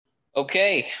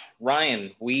Okay,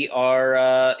 Ryan, we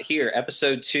are here,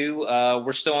 episode 2.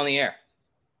 We're still on the air.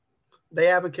 They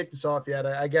haven't kicked us off yet.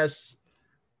 I guess.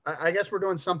 I guess we're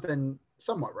doing something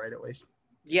somewhat right, at least.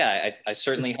 Yeah, I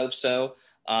certainly hope so.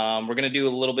 We're going to do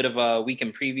a little bit of a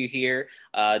weekend preview here,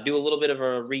 do a little bit of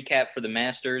a recap for the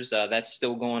Masters. That's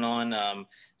still going on.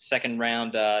 Second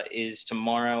round is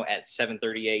tomorrow at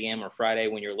 7:30 a.m. or Friday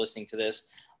when you're listening to this.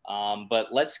 But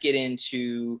let's get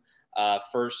into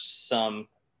first some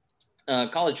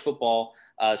college football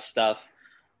stuff.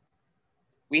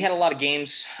 We had a lot of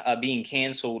games being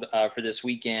canceled for this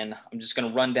weekend. I'm just going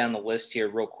to run down the list here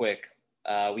real quick.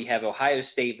 We have Ohio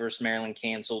State versus Maryland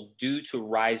canceled due to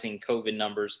rising COVID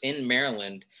numbers in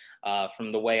Maryland, from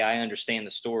the way I understand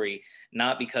the story,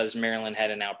 not because Maryland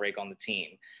had an outbreak on the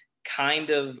team. Kind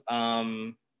of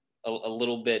a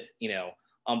little bit,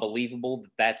 unbelievable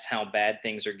that that's how bad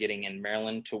things are getting in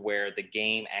Maryland to where the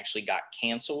game actually got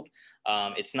canceled.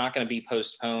 It's not going to be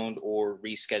postponed or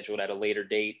rescheduled at a later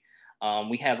date.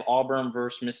 We have Auburn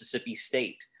versus Mississippi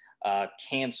State,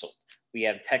 canceled. We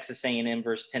have Texas A&M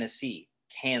versus Tennessee,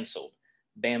 canceled.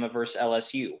 Bama versus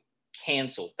LSU,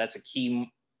 canceled. That's a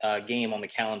key game on the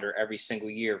calendar every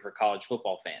single year for college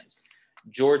football fans.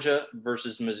 Georgia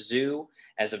versus Mizzou,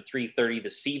 as of 3:30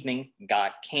 this evening,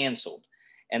 got canceled.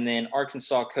 And then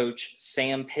Arkansas coach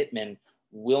Sam Pittman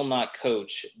will not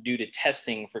coach due to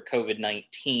testing for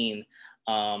COVID-19.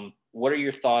 What are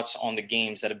your thoughts on the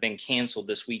games that have been canceled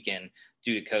this weekend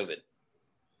due to COVID?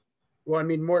 Well, I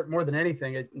mean, more than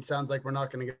anything, it sounds like we're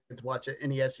not going to get to watch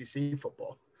any SEC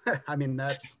football. I mean,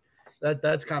 that's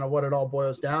kind of what it all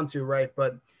boils down to, right?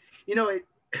 But you know,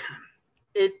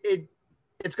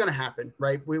 it's going to happen,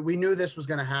 right? We knew this was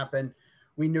going to happen.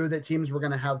 We knew that teams were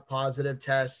going to have positive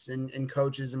tests, and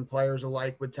coaches and players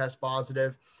alike would test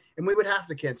positive, and we would have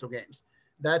to cancel games.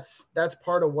 That's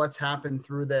part of what's happened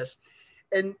through this.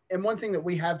 And one thing that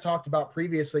we have talked about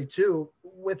previously too,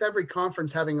 with every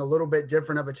conference having a little bit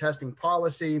different of a testing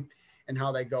policy and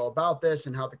how they go about this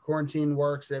and how the quarantine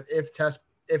works,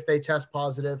 if they test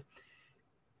positive,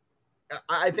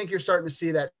 I think you're starting to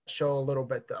see that show a little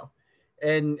bit though.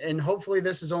 And hopefully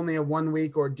this is only a 1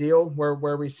 week ordeal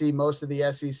where we see most of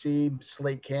the SEC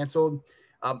slate canceled.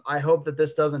 I hope that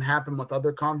this doesn't happen with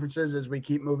other conferences as we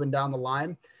keep moving down the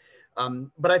line.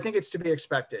 But I think it's to be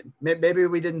expected. Maybe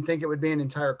we didn't think it would be an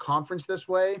entire conference this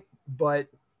way, but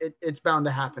it's bound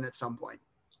to happen at some point.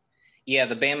 Yeah,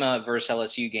 the Bama versus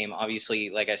LSU game,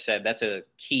 obviously, like I said, that's a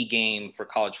key game for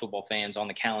college football fans on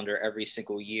the calendar every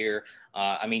single year.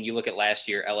 I mean, you look at last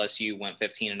year, LSU went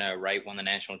 15-0, right? Won the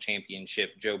national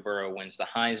championship. Joe Burrow wins the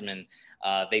Heisman.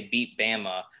 They beat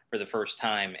Bama for the first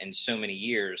time in so many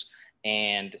years.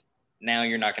 And now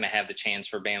you're not going to have the chance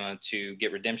for Bama to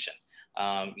get redemption.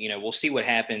 We'll see what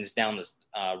happens down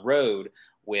the road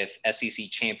with SEC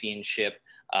championship.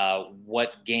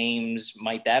 What games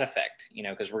might that affect?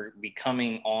 Because we're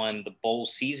becoming on the bowl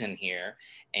season here,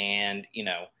 and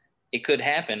it could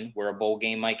happen where a bowl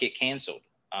game might get canceled.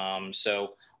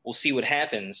 So we'll see what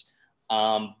happens.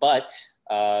 But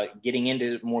getting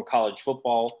into more college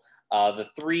football, the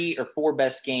 3 or 4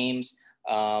 best games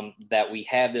that we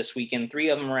have this weekend, 3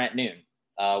 of them are at noon.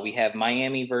 We have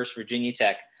Miami versus Virginia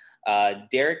Tech.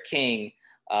 Derek King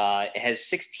has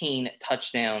 16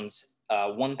 touchdowns,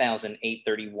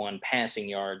 1,831 passing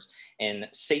yards, and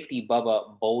safety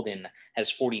Bubba Bolden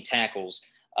has 40 tackles.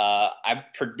 I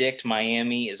predict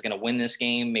Miami is going to win this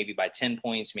game, maybe by 10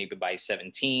 points, maybe by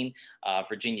 17.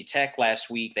 Virginia Tech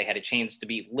last week, they had a chance to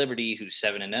beat Liberty, who's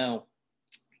 7-0.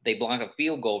 They block a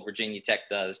field goal, Virginia Tech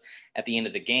does, at the end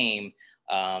of the game,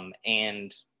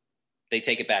 and they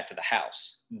take it back to the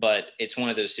house. But it's one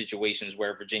of those situations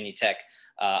where Virginia Tech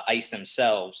iced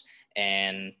themselves,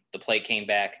 and the play came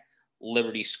back.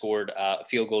 Liberty scored a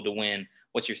field goal to win.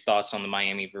 What's your thoughts on the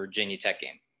Miami-Virginia Tech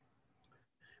game?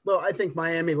 Well, I think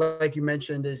Miami, like you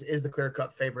mentioned, is the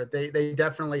clear-cut favorite. They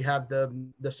definitely have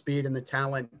the speed and the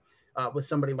talent with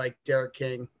somebody like Derek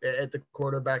King at the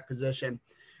quarterback position.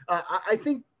 I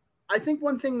think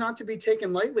one thing not to be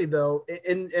taken lightly, though,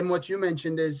 in what you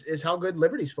mentioned is how good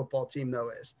Liberty's football team,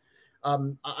 though, is.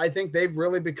 I think they've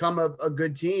really become a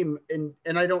good team,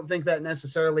 and I don't think that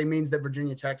necessarily means that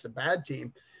Virginia Tech's a bad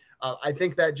team. I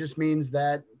think that just means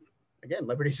that, again,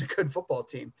 Liberty's a good football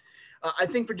team. I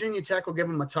think Virginia Tech will give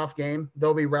them a tough game.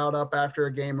 They'll be riled up after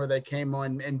a game where they came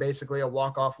on in basically a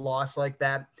walk-off loss like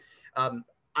that.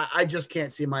 I just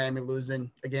can't see Miami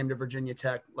losing a game to Virginia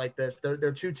Tech like this.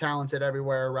 They're too talented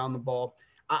everywhere around the ball.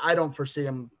 I don't foresee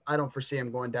them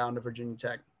going down to Virginia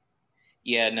Tech.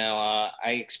 Yeah, no,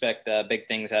 I expect big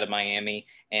things out of Miami.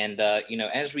 And,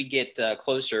 as we get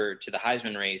closer to the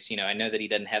Heisman race, I know that he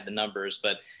doesn't have the numbers,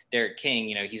 but Derek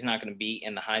King, he's not going to be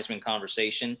in the Heisman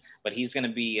conversation, but he's going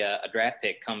to be a draft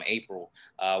pick come April,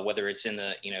 whether it's in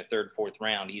the, third, fourth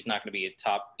round. He's not going to be a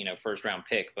top, first round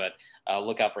pick, but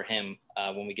look out for him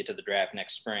when we get to the draft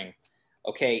next spring.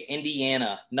 Okay,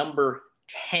 Indiana, number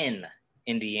 10,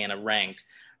 Indiana ranked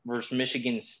versus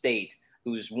Michigan State,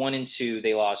 who's 1-2.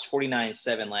 They lost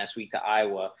 49-7 last week to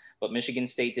Iowa, but Michigan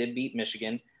State did beat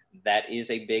Michigan. That is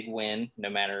a big win,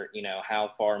 no matter how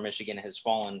far Michigan has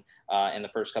fallen in the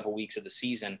first couple weeks of the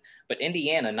season. But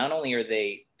Indiana, not only are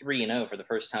they 3-0 for the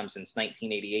first time since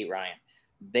 1988, Ryan,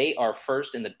 they are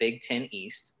first in the Big Ten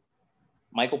East.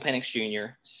 Michael Penix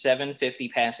Jr., 750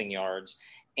 passing yards,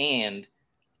 and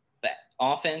the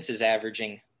offense is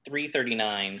averaging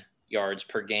 339 yards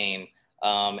per game.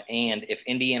 And if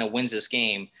Indiana wins this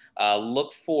game,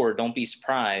 don't be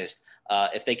surprised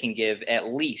if they can give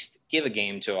a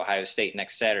game to Ohio State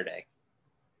next Saturday.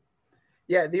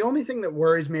 Yeah, the only thing that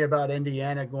worries me about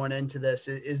Indiana going into this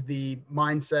is the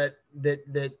mindset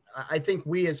that I think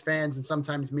we as fans and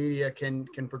sometimes media can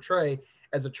portray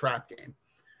as a trap game.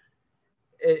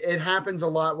 It happens a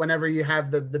lot whenever you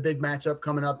have the big matchup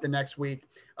coming up the next week.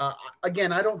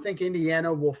 Again, I don't think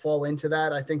Indiana will fall into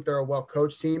that. I think they're a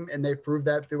well-coached team, and they've proved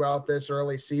that throughout this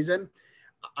early season.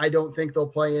 I don't think they'll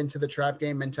play into the trap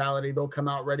game mentality. They'll come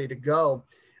out ready to go.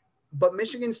 But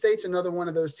Michigan State's another one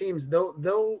of those teams.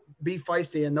 They'll be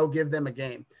feisty, and they'll give them a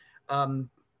game.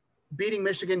 Beating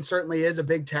Michigan certainly is a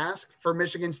big task for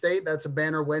Michigan State. That's a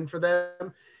banner win for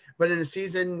them. But in a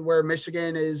season where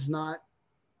Michigan is not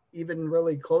even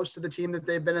really close to the team that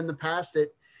they've been in the past,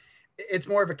 it's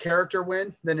more of a character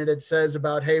win than it says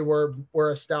about, hey, we're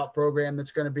a stout program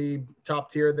that's going to be top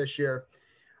tier this year.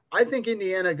 I think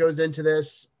Indiana goes into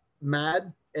this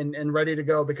mad and ready to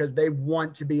go because they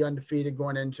want to be undefeated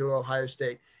going into Ohio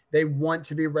State. They want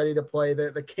to be ready to play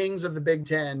the kings of the Big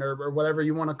Ten or whatever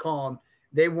you want to call them.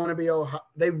 They want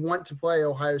to play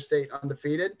Ohio State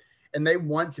undefeated, and they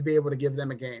want to be able to give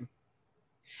them a game.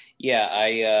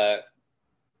 Yeah,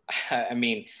 I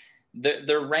mean,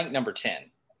 they're ranked number 10.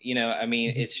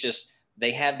 It's just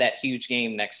they have that huge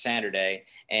game next Saturday.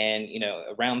 And,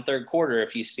 around third quarter,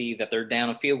 if you see that they're down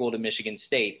a field goal to Michigan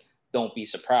State, don't be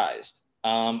surprised.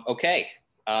 Okay,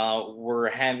 we're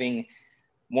having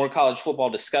more college football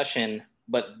discussion,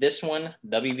 but this one,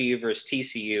 WVU versus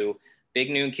TCU, big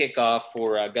noon kickoff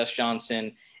for Gus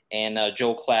Johnson and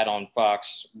Joel Klatt on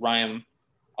Fox. Ryan,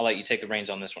 I'll let you take the reins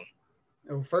on this one.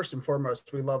 Well, first and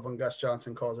foremost, we love when Gus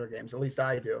Johnson calls our games. At least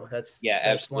I do. That's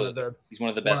absolutely. He's one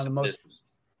of the best. One of the most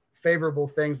favorable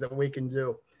things that we can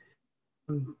do.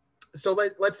 So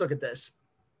let's look at this.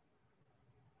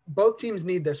 Both teams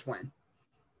need this win.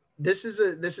 This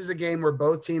is a game where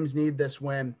both teams need this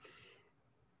win.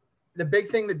 The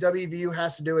big thing that WVU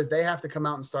has to do is they have to come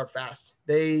out and start fast.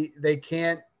 They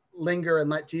can't linger and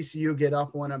let TCU get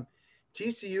up on them.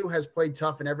 TCU has played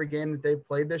tough in every game that they've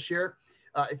played this year.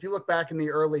 If you look back in the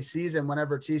early season,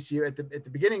 whenever TCU at the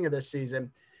beginning of this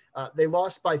season, they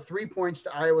lost by 3 points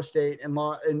to Iowa State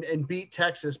and beat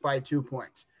Texas by 2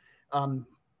 points.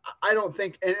 I don't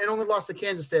think, and only lost to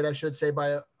Kansas State, I should say,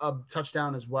 by a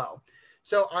touchdown as well.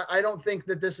 So I don't think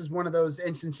that this is one of those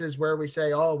instances where we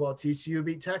say, oh, well, TCU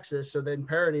beat Texas, so then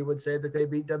parity would say that they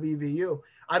beat WVU.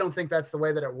 I don't think that's the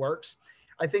way that it works.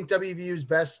 I think WVU's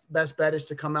best bet is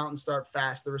to come out and start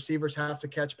fast. The receivers have to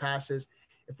catch passes.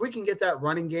 If we can get that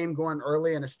running game going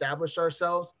early and establish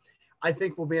ourselves, I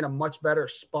think we'll be in a much better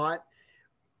spot.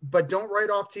 But don't write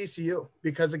off TCU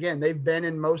because, again, they've been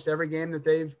in most every game that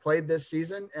they've played this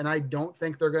season, and I don't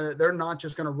think they're not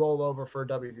just going to roll over for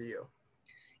WVU.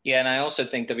 Yeah, and I also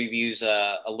think WVU's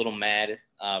a little mad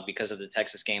because of the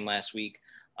Texas game last week.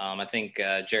 I think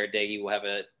Jarrett Dagey will have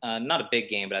not a big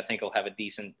game, but I think he'll have a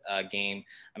decent game.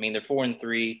 I mean, they're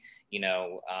 4-3,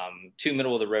 two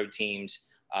middle of the road teams.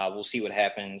 We'll see what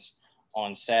happens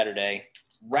on Saturday.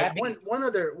 One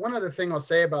other thing I'll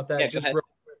say about that, just real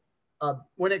quick,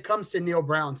 when it comes to Neil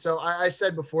Brown. So I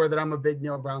said before that I'm a big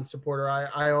Neil Brown supporter.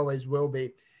 I always will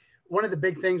be. One of the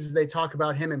big things is they talk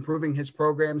about him improving his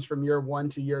programs from year 1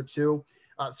 to year 2.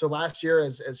 So last year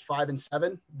as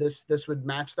 5-7, this would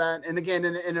match that. And again,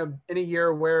 in a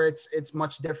year where it's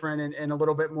much different and a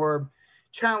little bit more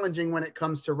challenging when it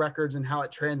comes to records and how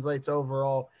it translates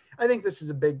overall. I think it's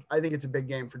a big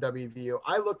game for WVU.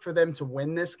 I look for them to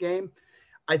win this game.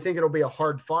 I think it'll be a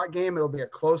hard fought game. It'll be a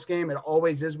close game. It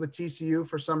always is with TCU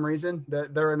for some reason.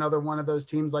 They're another one of those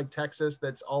teams like Texas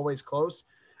that's always close.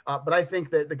 But I think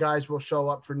that the guys will show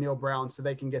up for Neil Brown so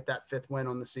they can get that 5th win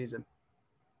on the season.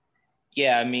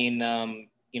 Yeah, I mean,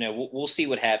 we'll see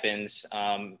what happens.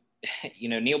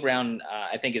 Neil Brown,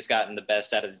 I think, has gotten the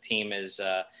best out of the team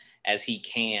as he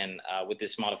can with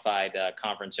this modified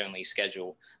conference-only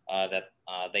schedule that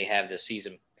they have this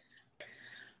season.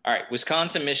 All right,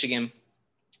 Wisconsin, Michigan,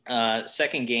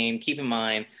 second game. Keep in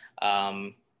mind,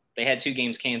 they had 2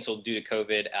 games canceled due to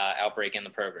COVID outbreak in the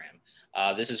program.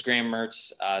 This is Graham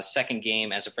Mertz's second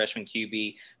game as a freshman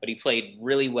QB, but he played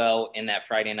really well in that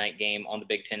Friday night game on the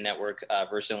Big Ten Network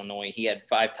versus Illinois. He had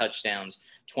 5 touchdowns,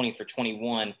 20 for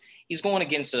 21. He's going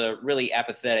against a really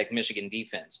apathetic Michigan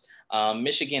defense.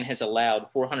 Michigan has allowed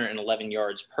 411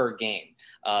 yards per game.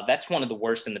 That's one of the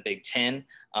worst in the Big Ten.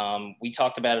 We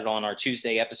talked about it on our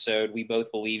Tuesday episode. We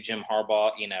both believe Jim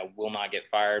Harbaugh, will not get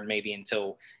fired maybe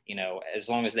until, as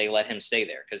long as they let him stay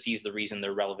there, because he's the reason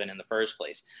they're relevant in the first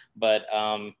place. But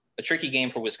a tricky game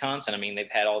for Wisconsin. I mean, they've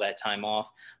had all that time off,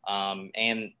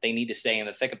 and they need to stay in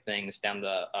the thick of things down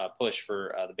the push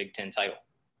for the Big Ten title.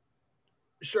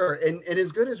 Sure. And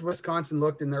as good as Wisconsin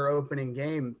looked in their opening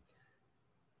game,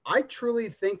 I truly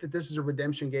think that this is a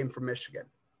redemption game for Michigan.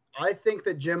 I think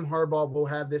that Jim Harbaugh will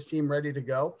have this team ready to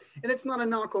go. And it's not a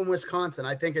knock on Wisconsin.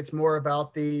 I think it's more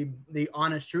about the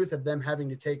honest truth of them having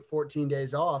to take 14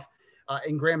 days off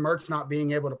and Graham Mertz not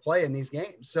being able to play in these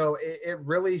games. So it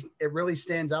really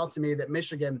stands out to me that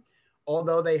Michigan,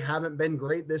 although they haven't been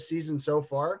great this season so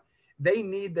far, they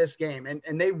need this game.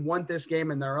 And they want this game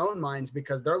in their own minds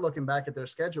because they're looking back at their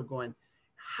schedule going,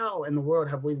 how in the world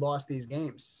have we lost these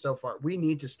games so far? We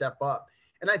need to step up.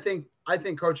 And I think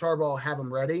Coach Harbaugh will have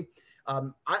them ready.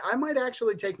 I might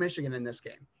actually take Michigan in this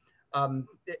game.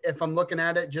 If I'm looking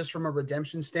at it just from a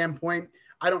redemption standpoint,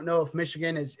 I don't know if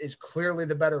Michigan is clearly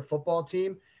the better football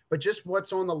team, but just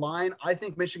what's on the line, I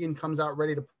think Michigan comes out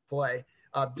ready to play.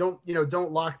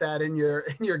 Don't lock that in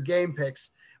your game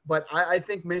picks, but I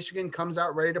think Michigan comes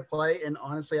out ready to play. And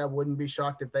honestly, I wouldn't be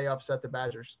shocked if they upset the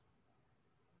Badgers.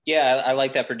 Yeah, I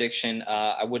like that prediction.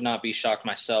 I would not be shocked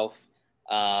myself.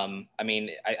 I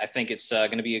think it's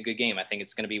going to be a good game. I think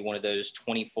it's going to be one of those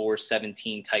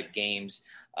 24-17 type games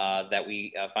that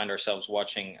we find ourselves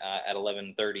watching at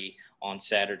 11:30 on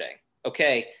Saturday.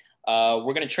 Okay, we're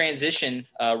going to transition.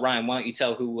 Ryan, why don't you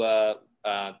tell who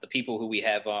the people who we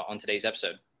have on today's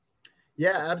episode?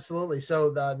 Yeah, absolutely.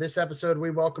 So this episode, we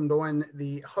welcomed on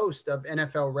the host of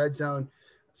NFL Red Zone,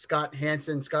 Scott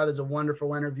Hanson. Scott is a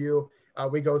wonderful interview.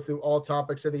 We go through all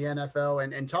topics of the NFL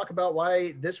and talk about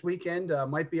why this weekend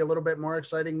might be a little bit more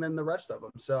exciting than the rest of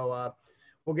them. So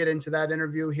we'll get into that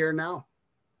interview here now.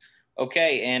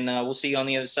 Okay, and we'll see you on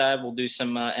the other side. We'll do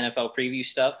some NFL preview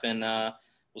stuff, and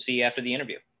we'll see you after the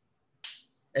interview.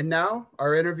 And now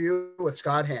our interview with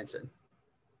Scott Hanson.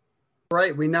 All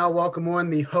right, we now welcome on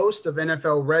the host of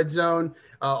NFL Red Zone,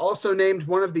 also named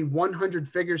one of the 100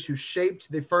 figures who shaped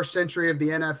the first century of the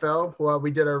NFL. Well, we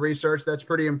did our research. That's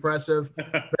pretty impressive.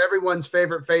 But everyone's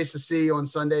favorite face to see on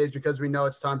Sundays because we know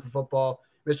it's time for football,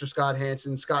 Mr. Scott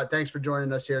Hanson. Scott, thanks for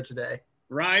joining us here today.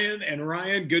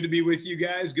 Ryan, good to be with you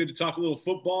guys. Good to talk a little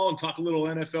football and talk a little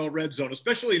NFL Red Zone,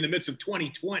 especially in the midst of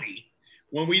 2020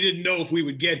 when we didn't know if we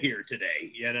would get here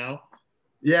today,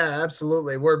 Yeah,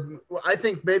 absolutely. I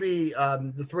think maybe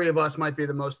the three of us might be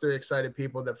the most excited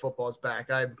people that football's back.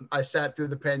 I sat through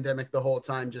the pandemic the whole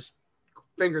time, just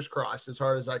fingers crossed as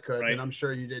hard as I could. Right. And I'm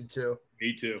sure you did too.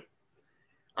 Me too.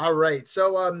 All right.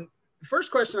 So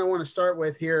first question I want to start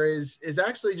with here is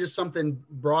actually just something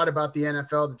broad about the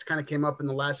NFL that's kind of came up in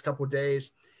the last couple of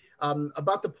days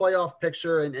about the playoff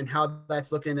picture and how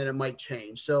that's looking and it might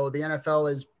change. So the NFL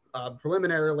has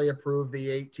preliminarily approved the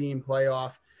 8-team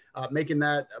playoff. Making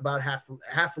that about half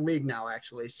the league now,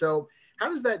 actually. So how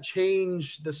does that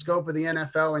change the scope of the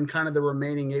NFL and kind of the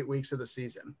remaining 8 weeks of the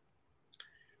season?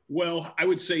 Well, I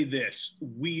would say this.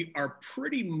 We are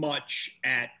pretty much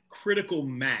at critical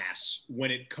mass when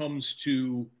it comes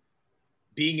to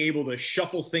being able to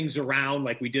shuffle things around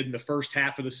like we did in the first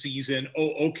half of the season.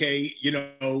 Oh, okay,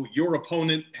 your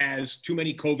opponent has too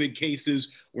many COVID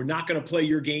cases. We're not going to play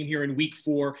your game here in week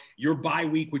 4. Your bye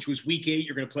week, which was week 8,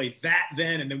 you're going to play that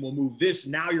then, and then we'll move this.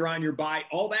 Now you're on your bye.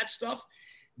 All that stuff,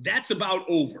 that's about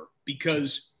over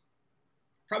because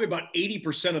probably about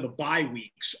 80% of the bye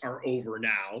weeks are over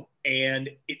now. And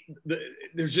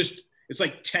it's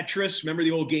like Tetris. Remember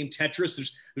the old game Tetris?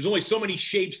 There's only so many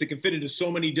shapes that can fit into so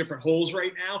many different holes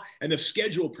right now, and the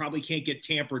schedule probably can't get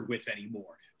tampered with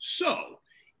anymore. So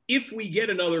if we get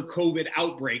another COVID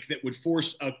outbreak that would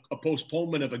force a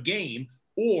postponement of a game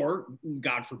or,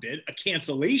 God forbid, a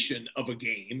cancellation of a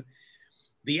game,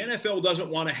 the NFL doesn't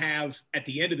want to have, at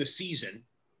the end of the season,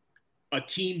 a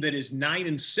team that is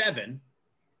 9-7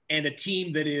 and a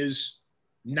team that is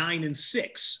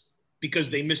 9-6.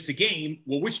 Because they missed a game.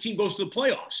 Well, which team goes to the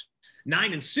playoffs?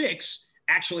 9-6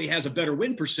 actually has a better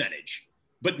win percentage,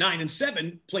 but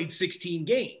 9-7 played 16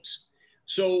 games.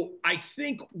 So I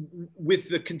think with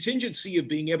the contingency of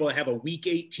being able to have a week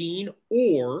 18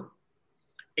 or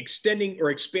extending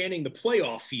or expanding the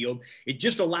playoff field, it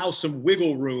just allows some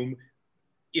wiggle room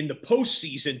in the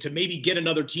postseason to maybe get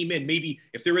another team in. Maybe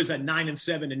if there is a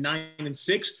 9-7 and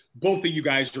 9-6, both of you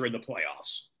guys are in the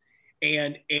playoffs.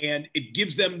 And it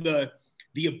gives them the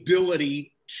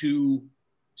ability to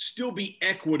still be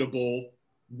equitable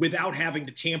without having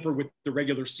to tamper with the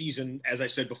regular season, as I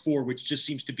said before, which just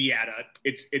seems to be at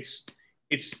it's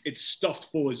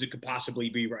stuffed full as it could possibly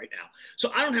be right now.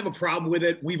 So I don't have a problem with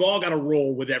it. We've all got to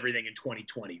roll with everything in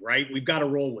 2020, right? We've got to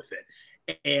roll with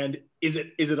it. And is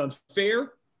it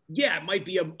unfair? Yeah, it might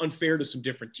be unfair to some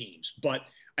different teams, but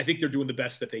I think they're doing the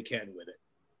best that they can with it.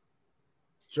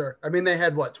 Sure. I mean, they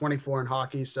had 24 in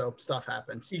hockey, so stuff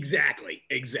happens. Exactly.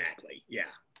 Yeah.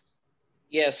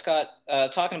 Yeah, Scott,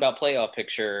 talking about playoff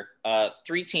picture,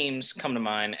 3 teams come to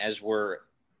mind as we're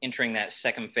entering that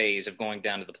second phase of going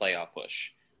down to the playoff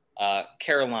push.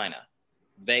 Carolina,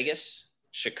 Vegas,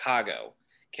 Chicago.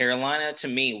 Carolina, to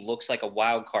me, looks like a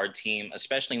wild card team,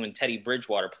 especially when Teddy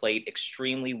Bridgewater played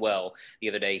extremely well the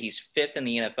other day. He's 5th in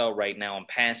the NFL right now in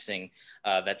passing.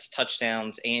 That's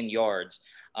touchdowns and yards.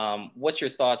 What's your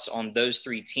thoughts on those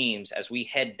 3 teams as we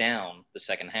head down the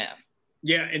second half?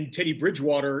 Yeah, and Teddy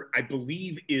Bridgewater, I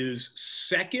believe, is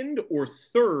 2nd or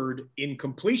 3rd in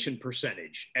completion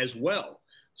percentage as well.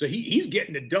 So he's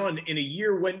getting it done in a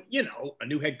year when, a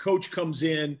new head coach comes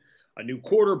in, a new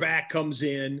quarterback comes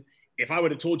in. If I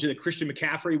would have told you that Christian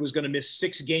McCaffrey was going to miss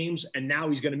 6 games and now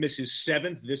he's going to miss his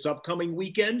 7th this upcoming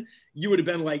weekend, you would have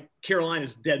been like,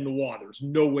 Carolina's dead in the water. There's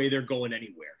no way they're going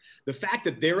anywhere. The fact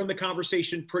that they're in the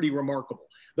conversation, pretty remarkable.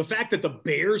 The fact that the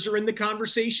Bears are in the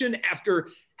conversation after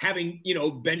having,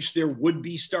 benched their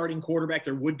would-be starting quarterback,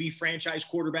 their would-be franchise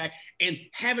quarterback, and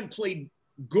haven't played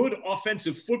good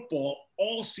offensive football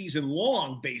all season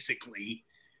long, basically,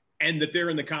 and that they're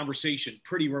in the conversation,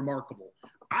 pretty remarkable.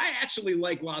 I actually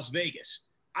like Las Vegas.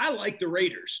 I like the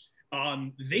Raiders.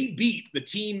 They beat the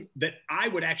team that I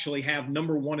would actually have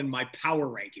number 1 in my power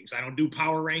rankings. I don't do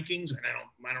power rankings, and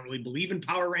I don't really believe in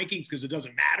power rankings because it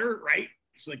doesn't matter, right?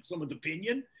 It's like someone's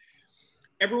opinion.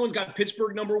 Everyone's got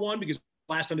Pittsburgh number 1 because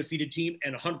last undefeated team,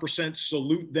 and 100%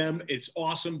 salute them. It's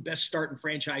awesome. Best start in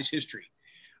franchise history.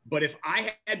 But if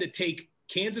I had to take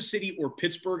Kansas City or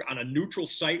Pittsburgh on a neutral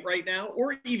site right now,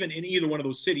 or even in either one of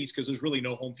those cities, because there's really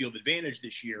no home field advantage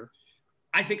this year,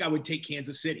 I think I would take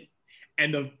Kansas City.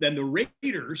 And then the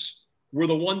Raiders were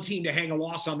the one team to hang a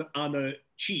loss on the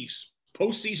Chiefs,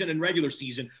 postseason and regular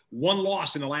season, 1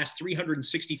 loss in the last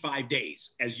 365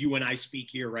 days, as you and I speak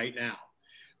here right now.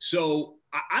 So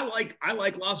I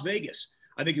like Las Vegas.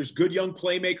 I think there's good young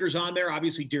playmakers on there.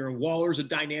 Obviously, Darren Waller's a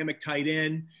dynamic tight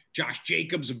end. Josh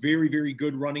Jacobs, a very, very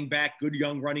good running back, good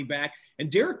young running back.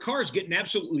 And Derek Carr's getting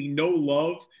absolutely no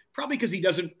love, probably because he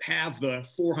doesn't have the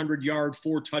 400-yard,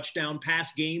 4-touchdown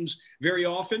pass games very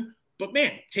often. But,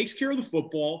 man, takes care of the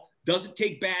football, doesn't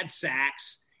take bad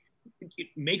sacks. It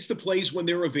makes the plays when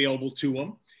they're available to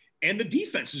him. And the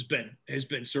defense has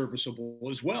been serviceable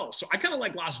as well. So I kind of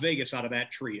like Las Vegas out of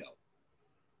that trio.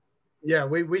 Yeah,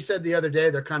 we said the other day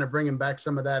they're kind of bringing back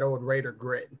some of that old Raider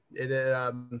grit. It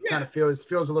kind of feels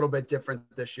a little bit different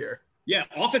this year. Yeah,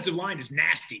 offensive line is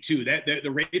nasty too. That the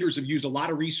Raiders have used a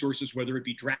lot of resources, whether it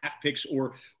be draft picks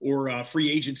or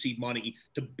free agency money,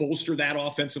 to bolster that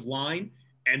offensive line,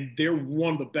 and they're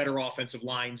one of the better offensive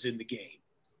lines in the game.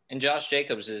 And Josh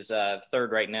Jacobs is 3rd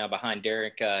right now behind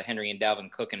Derrick Henry and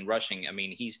Dalvin Cook in rushing. I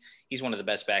mean, he's one of the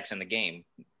best backs in the game.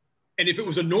 And if it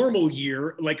was a normal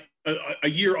year, like a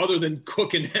year other than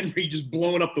Cook and Henry just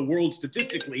blowing up the world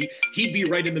statistically, he'd be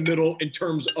right in the middle in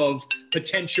terms of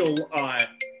potential.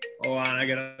 Hold on, I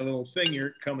got a little thing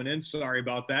here coming in. Sorry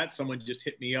about that. Someone just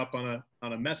hit me up on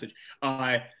a message.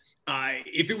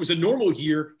 If it was a normal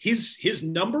year, his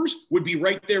numbers would be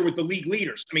right there with the league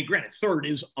leaders. I mean, granted, 3rd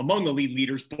is among the league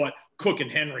leaders, but Cook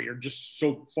and Henry are just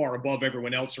so far above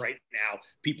everyone else right now.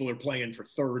 People are playing for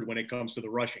 3rd when it comes to the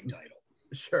rushing title.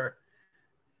 Sure.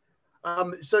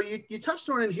 So you touched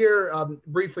on it here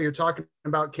briefly. You're talking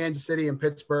about Kansas City and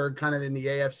Pittsburgh, kind of in the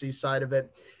AFC side of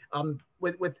it.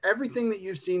 With everything that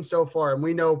you've seen so far, and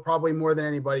we know probably more than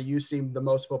anybody, you see the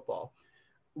most football.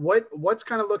 What's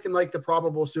kind of looking like the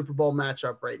probable Super Bowl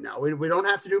matchup right now? We don't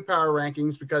have to do power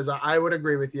rankings because I would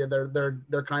agree with you.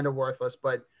 They're kind of worthless.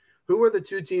 But Who are the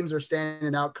two teams that are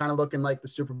standing out, kind of looking like the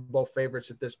Super Bowl favorites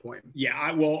at this point? Yeah,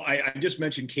 I just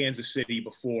mentioned Kansas City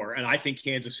before, and I think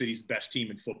Kansas City's the best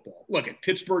team in football. Look, at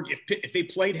Pittsburgh, if they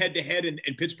played head-to-head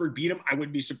and Pittsburgh beat them, I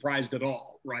wouldn't be surprised at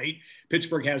all, right?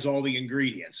 Pittsburgh has all the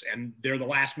ingredients, and they're the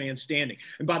last man standing.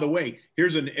 And by the way,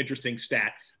 here's an interesting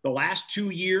stat. The last 2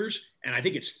 years, and I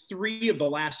think it's 3 of the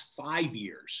last 5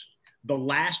 years, the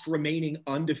last remaining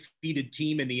undefeated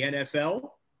team in the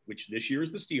NFL, which this year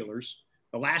is the Steelers,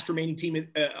 the last remaining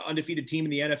undefeated team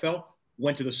in the NFL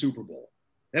went to the Super Bowl.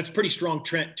 That's a pretty strong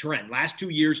trend. Last 2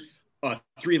 years,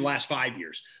 3 of the last 5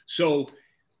 years. So,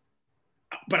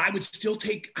 but I would still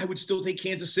take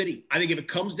Kansas City. I think if it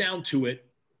comes down to it,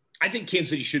 I think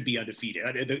Kansas City should be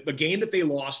undefeated. The game that they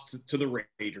lost to the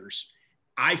Raiders,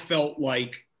 I felt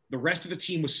like the rest of the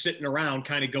team was sitting around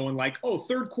kind of going like, oh,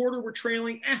 third quarter we're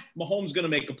trailing. Mahomes going to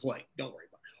make a play. Don't worry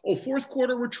about it. Oh, fourth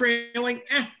quarter we're trailing.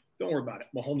 Don't worry about it.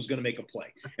 Mahomes is going to make a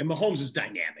play. And Mahomes is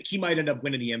dynamic. He might end up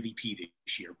winning the MVP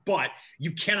this year. But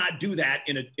you cannot do that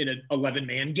in an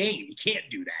 11-man game. You can't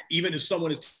do that, even as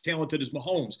someone as talented as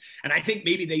Mahomes. And I think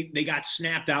maybe they got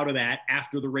snapped out of that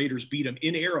after the Raiders beat them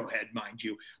in Arrowhead, mind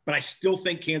you. But I still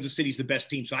think Kansas City's the best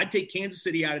team. So I'd take Kansas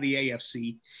City out of the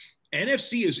AFC.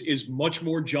 NFC is much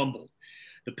more jumbled.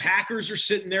 The Packers are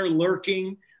sitting there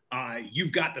lurking.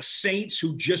 You've got the Saints,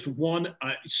 who just won,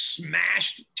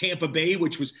 smashed Tampa Bay,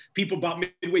 which was people about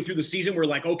midway through the season were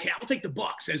like, okay, I'll take the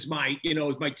Bucs as my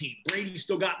team. Brady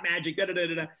still got magic.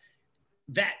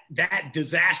 That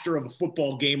disaster of a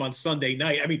football game on Sunday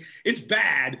night. I mean, it's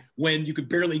bad when you could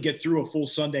barely get through a full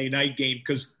Sunday night game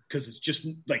because it's just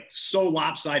like so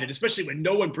lopsided, especially when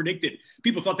no one predicted.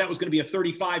 People thought that was going to be a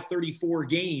 35-34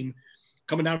 game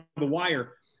coming down the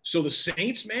wire. So the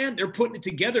Saints, man, they're putting it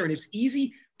together, and it's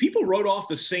easy. People wrote off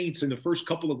the Saints in the first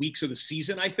couple of weeks of the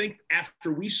season, I think,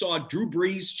 after we saw Drew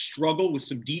Brees struggle with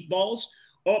some deep balls.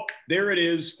 Oh, there it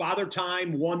is. Father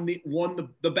Time won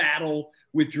the battle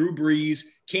with Drew Brees.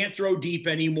 Can't throw deep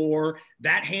anymore.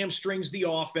 That hamstrings the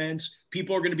offense.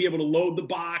 People are going to be able to load the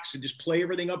box and just play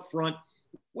everything up front.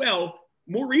 Well,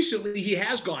 more recently, he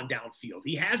has gone downfield.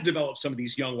 He has developed some of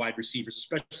these young wide receivers,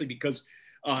 especially because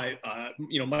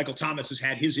Michael Thomas has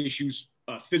had his issues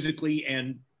physically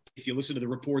and, if you listen to the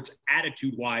reports,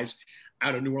 attitude-wise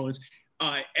out of New Orleans.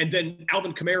 And then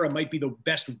Alvin Kamara might be the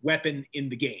best weapon in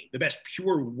the game, the best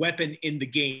pure weapon in the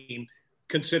game,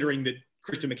 considering that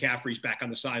Christian McCaffrey's back on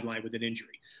the sideline with an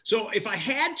injury. So if I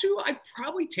had to, I'd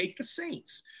probably take the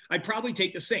Saints.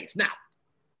 Now,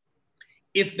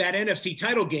 if that NFC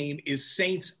title game is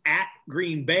Saints at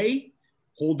Green Bay,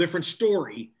 whole different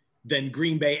story than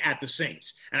Green Bay at the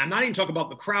Saints. And I'm not even talking about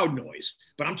the crowd noise,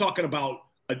 but I'm talking about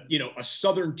a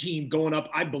Southern team going up,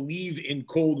 I believe, in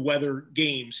cold weather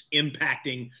games,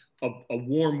 impacting a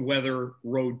warm weather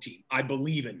road team. I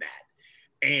believe in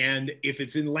that. And if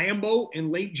it's in Lambeau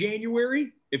in late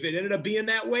January, if it ended up being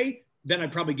that way, then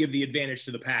I'd probably give the advantage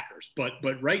to the Packers. But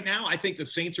right now, I think the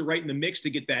Saints are right in the mix to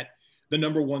get the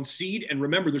number 1 seed. And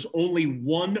remember, there's only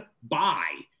one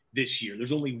bye this year.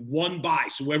 There's only one bye.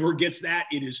 So whoever gets that,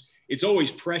 it's always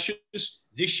precious.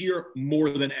 This year more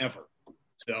than ever.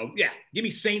 So, yeah, give me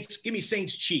Saints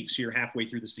Chiefs here halfway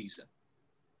through the season.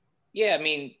 Yeah, I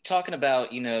mean, talking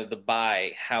about, the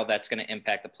bye, how that's going to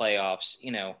impact the playoffs,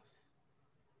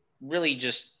 really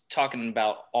just talking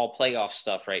about all playoff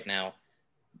stuff right now.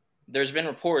 There's been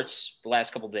reports the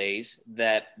last couple of days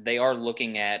that they are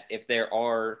looking at, if there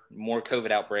are more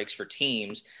COVID outbreaks for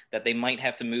teams, that they might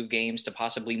have to move games to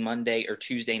possibly Monday or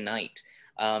Tuesday night.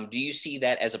 Do you see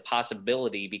that as a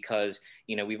possibility? Because,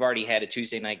 we've already had a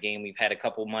Tuesday night game. We've had a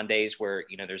couple Mondays where,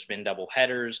 there's been double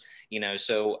headers,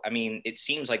 so, I mean, it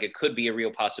seems like it could be a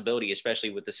real possibility, especially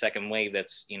with the second wave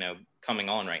that's, coming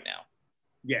on right now.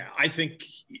 Yeah, I think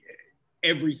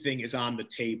everything is on the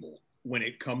table when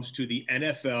it comes to the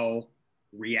NFL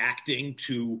reacting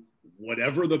to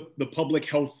whatever the public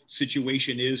health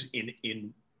situation is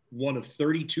in one of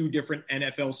 32 different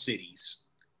NFL cities.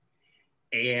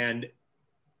 And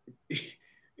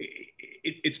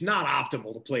it's not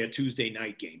optimal to play a Tuesday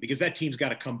night game because that team's got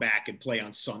to come back and play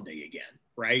on Sunday again,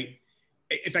 right?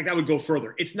 In fact, I would go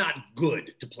further. It's not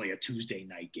good to play a Tuesday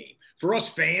night game. For us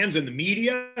fans and the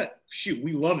media, shoot,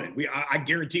 we love it. I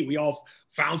guarantee we all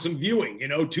found some viewing.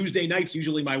 Tuesday night's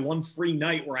usually my one free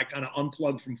night where I kind of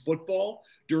unplug from football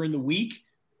during the week.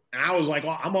 And I was like,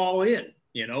 oh, I'm all in,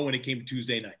 when it came to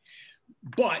Tuesday night.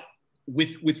 But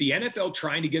with the NFL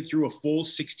trying to get through a full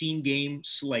 16-game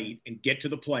slate and get to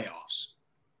the playoffs,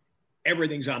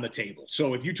 everything's on the table.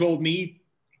 So if you told me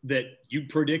that you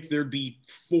predict there'd be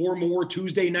 4 more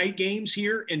Tuesday night games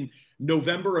here in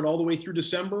November and all the way through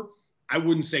December, I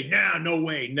wouldn't say, nah, no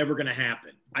way, never going to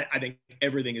happen. I think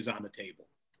everything is on the table.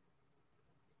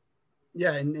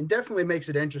 Yeah, and definitely makes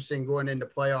it interesting going into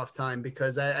playoff time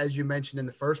because, as you mentioned in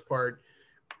the first part,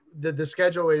 the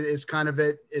schedule is kind of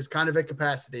at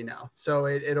capacity now. So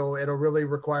it'll really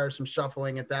require some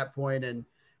shuffling at that point, and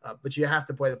but you have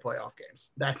to play the playoff games.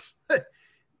 That's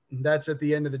at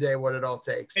the end of the day what it all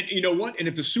takes. And you know what? And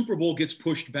if the Super Bowl gets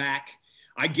pushed back,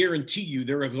 I guarantee you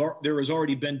there has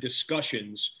already been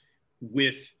discussions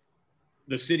with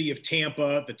the city of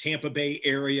Tampa, the Tampa Bay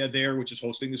area there, which is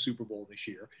hosting the Super Bowl this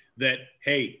year, that,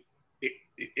 hey,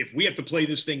 if we have to play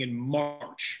this thing in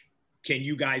March, can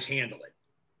you guys handle it?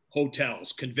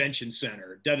 Hotels, convention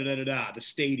center, the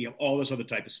stadium, all this other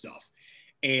type of stuff.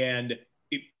 And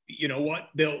you know what?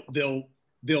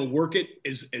 They'll work it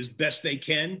as best they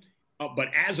can. But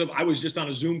I was just on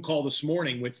a Zoom call this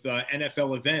morning with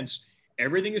NFL events.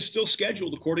 Everything is still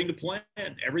scheduled according to plan.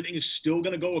 Everything is still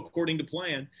going to go according to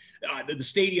plan. The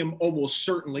stadium almost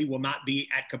certainly will not be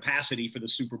at capacity for the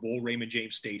Super Bowl, Raymond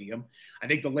James Stadium. I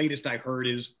think the latest I heard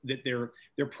is that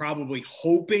they're probably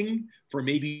hoping for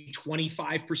maybe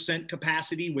 25%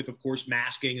 capacity with, of course,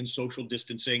 masking and social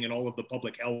distancing and all of the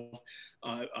public health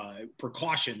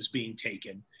precautions being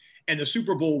taken. And the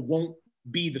Super Bowl won't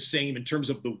be the same in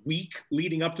terms of the week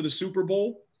leading up to the Super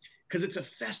Bowl, because it's a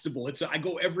festival. I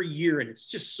go every year, and it's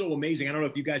just so amazing. I don't know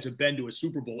if you guys have been to a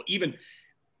Super Bowl. Even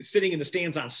sitting in the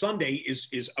stands on Sunday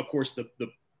is of course the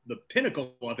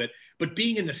pinnacle of it. But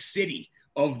being in the city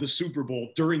of the Super Bowl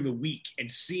during the week and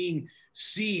seeing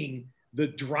the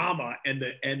drama and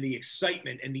the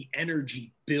excitement and the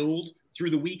energy build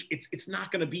through the week, it's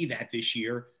not going to be that this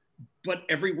year. But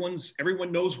everyone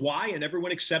knows why, and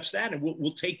everyone accepts that, and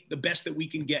we'll take the best that we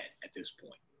can get at this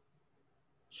point.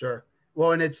 Sure.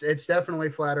 Well, and it's definitely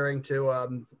flattering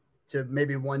to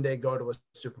maybe one day go to a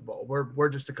Super Bowl. We're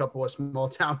just a couple of small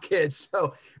town kids,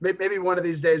 so maybe one of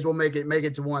these days we'll make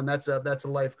it to one. That's a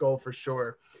life goal for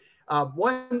sure.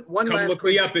 One come last look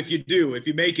me up if you do. If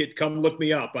you make it, come look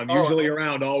me up. I'm usually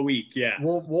around all week. Yeah,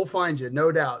 we'll find you,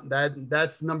 no doubt.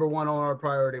 That's number one on our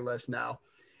priority list now.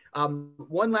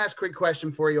 One last quick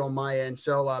question for you on my end.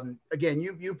 So, again,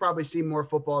 you probably see more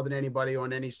football than anybody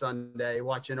on any Sunday,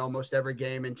 watching almost every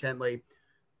game intently.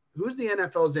 Who's the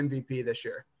NFL's MVP this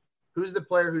year? Who's the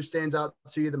player who stands out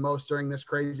to you the most during this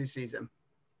crazy season?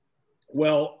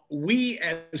 Well, we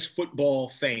as football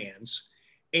fans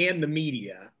and the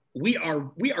media, we are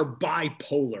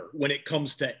bipolar when it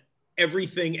comes to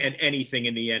everything and anything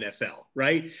in the NFL,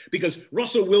 right? Because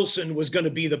Russell Wilson was going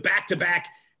to be the back-to-back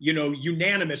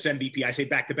unanimous MVP. I say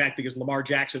back-to-back because Lamar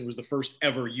Jackson was the first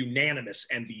ever unanimous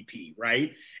MVP,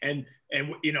 right? And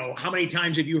how many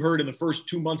times have you heard in the first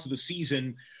 2 months of the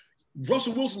season,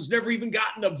 Russell Wilson's never even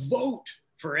gotten a vote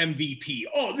for MVP.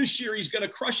 Oh, this year he's going to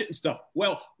crush it and stuff.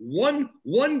 Well,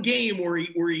 one game where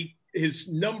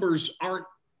his numbers aren't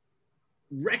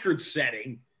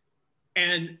record-setting,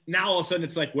 and now all of a sudden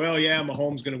it's like, well, yeah,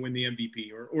 Mahomes going to win the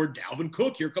MVP, or Dalvin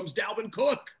Cook. Here comes Dalvin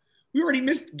Cook. We already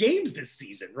missed games this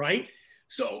season, right?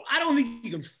 So I don't think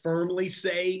you can firmly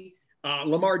say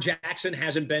Lamar Jackson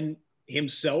hasn't been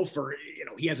himself, or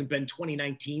he hasn't been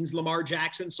 2019's Lamar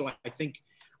Jackson. So I think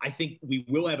we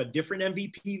will have a different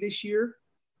MVP this year.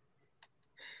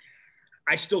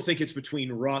 I still think it's between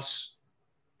Russ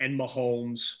and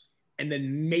Mahomes, and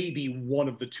then maybe one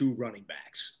of the two running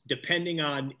backs, depending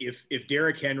on if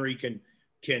Derrick Henry can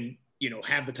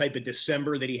have the type of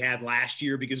December that he had last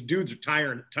year, because dudes are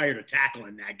tired of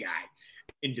tackling that guy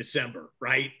in December,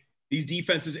 right? These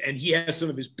defenses, and he has some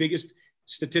of his biggest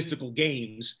statistical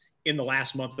games in the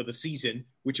last month of the season,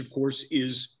 which of course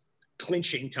is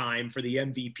clinching time for the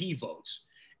MVP votes.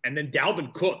 And then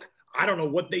Dalvin Cook, I don't know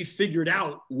what they figured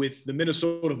out with the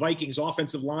Minnesota Vikings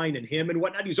offensive line and him and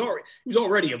whatnot. He was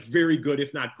already a very good,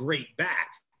 if not great, back,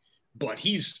 but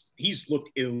he's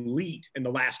looked elite in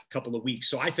the last couple of weeks.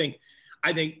 So I think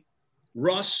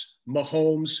Russ,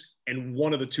 Mahomes, and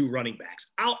one of the two running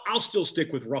backs. I'll still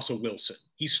stick with Russell Wilson.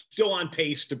 He's still on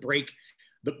pace to break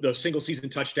the single season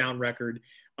touchdown record.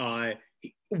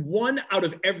 One out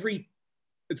of every,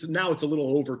 it's a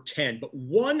little over 10, but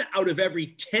 1 out of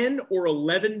every 10 or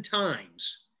 11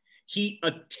 times he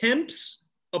attempts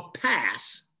a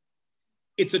pass,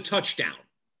 it's a touchdown.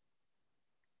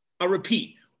 I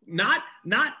repeat, not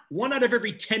 1 out of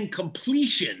every 10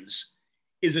 completions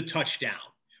is a touchdown.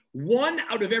 1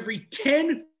 out of every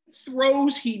 10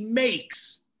 throws he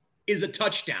makes is a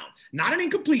touchdown. Not an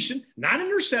incompletion, not an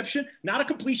interception, not a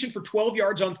completion for 12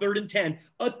 yards on 3rd and 10,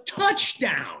 a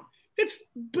touchdown. It's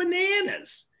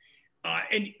bananas.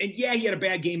 And yeah, he had a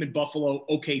bad game in Buffalo.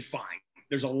 Okay, fine.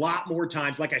 There's a lot more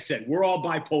times. Like I said, we're all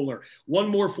bipolar. One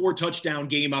more 4-touchdown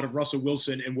game out of Russell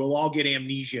Wilson, and we'll all get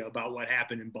amnesia about what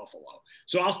happened in Buffalo.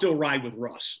 So I'll still ride with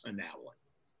Russ on that one.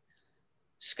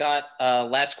 Scott,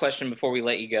 last question before we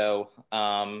let you go.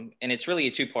 And it's really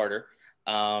a two-parter.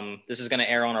 This is going to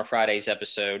air on our Friday's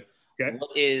episode. Okay.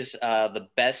 What is the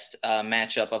best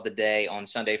matchup of the day on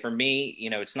Sunday? For me,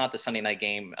 it's not the Sunday night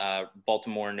game,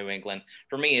 Baltimore and New England.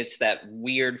 For me, it's that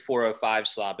weird 4:05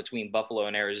 slot between Buffalo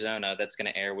and Arizona that's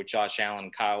going to air with Josh Allen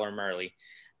and Kyler Murray.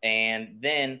 And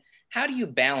then how do you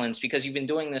balance, because you've been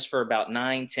doing this for about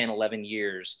 9, 10, 11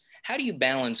 years, how do you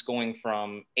balance going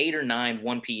from 8 or 9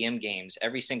 1 p.m. games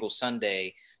every single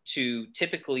Sunday to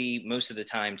typically most of the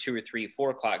time 2 or 3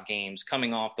 4 o'clock games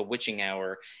coming off the witching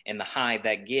hour and the high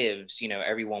that gives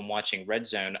everyone watching Red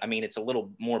Zone? I mean, it's a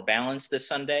little more balanced this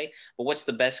Sunday, but what's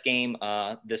the best game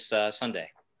this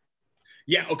Sunday?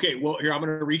 Yeah. Okay. Well, here, I'm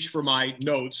going to reach for my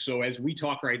notes. So as we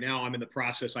talk right now, I'm in the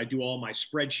process. I do all my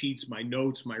spreadsheets, my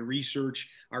notes, my research.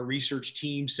 Our research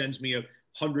team sends me a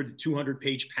 100 to 200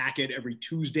 page packet every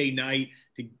Tuesday night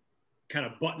to kind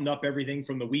of button up everything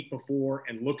from the week before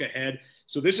and look ahead.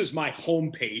 So this is my home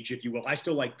page, if you will. I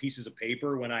still like pieces of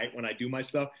paper when I do my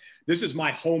stuff. This is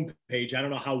my home page. I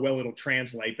don't know how well it'll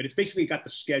translate, but it's basically got the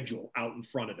schedule out in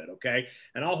front of it. Okay.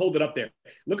 And I'll hold it up there.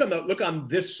 Look on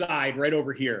this side right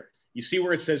over here. You see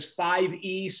where it says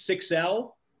 5E,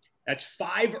 6L? That's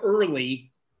 5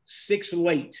 early, 6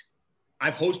 late.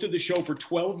 I've hosted the show for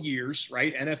 12 years,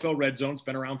 right? NFL Red Zone's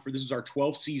been around this is our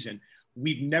 12th season.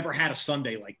 We've never had a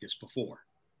Sunday like this before.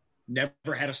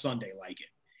 Never had a Sunday like it.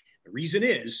 The reason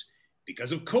is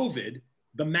because of COVID,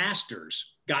 the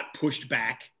Masters got pushed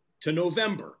back to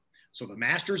November. So the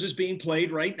Masters is being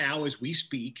played right now as we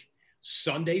speak.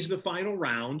 Sunday's the final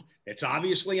round. It's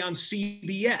obviously on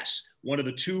CBS, one of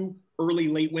the 2 early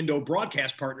late window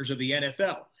broadcast partners of the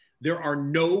NFL. There are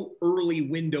no early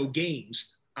window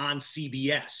games on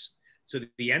CBS. So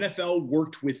the NFL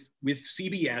worked with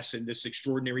CBS in this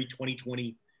extraordinary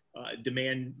 2020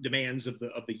 demands of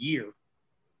the year,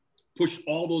 pushed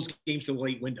all those games to the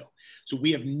late window. So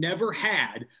we have never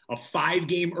had a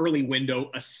 5-game early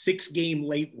window, a 6-game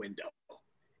late window.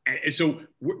 And so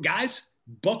guys,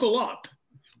 buckle up.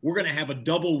 We're going to have a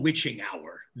double witching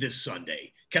hour this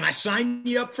Sunday. Can I sign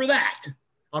you up for that?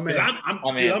 I'm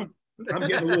getting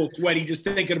a little sweaty just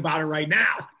thinking about it right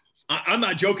now. I'm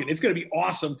not joking. It's going to be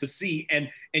awesome to see. And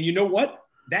you know what?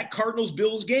 That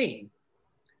Cardinals-Bills game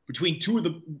between 2 of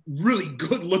the really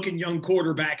good-looking young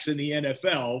quarterbacks in the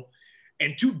NFL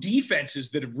and 2 defenses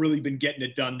that have really been getting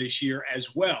it done this year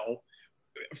as well,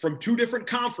 from 2 different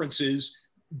conferences,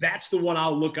 that's the one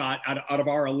I'll look at out of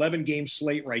our 11-game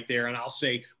slate right there. And I'll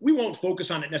say we won't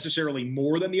focus on it necessarily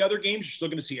more than the other games. You're still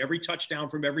going to see every touchdown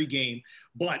from every game.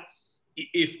 But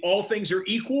if all things are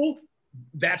equal,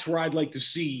 that's where I'd like to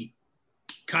see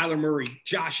Kyler Murray,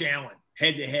 Josh Allen,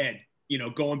 head-to-head,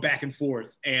 going back and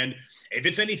forth. And if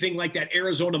it's anything like that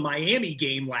Arizona-Miami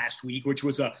game last week, which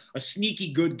was a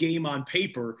sneaky good game on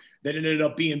paper that ended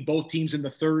up being both teams in the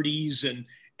 30s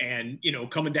and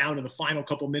coming down to the final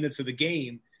couple minutes of the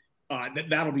game,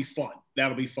 that'll be fun.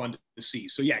 That'll be fun to see.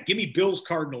 So, yeah, give me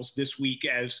Bills-Cardinals this week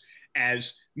as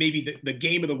maybe the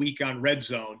game of the week on Red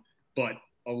Zone, but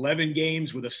 11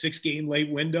 games with a 6-game late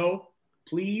window,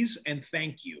 please and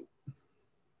thank you.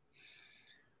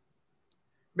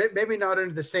 Maybe not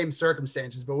under the same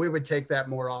circumstances, but we would take that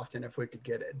more often if we could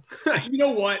get it. You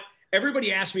know what?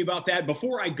 Everybody asked me about that.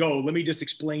 Before I go, let me just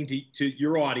explain to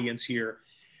your audience here.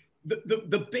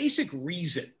 The basic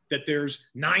reason that there's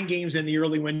 9 games in the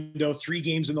early window, 3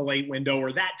 games in the late window,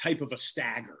 or that type of a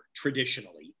stagger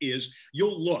traditionally is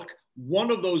you'll look, one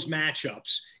of those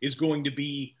matchups is going to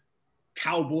be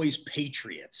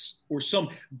Cowboys-Patriots or some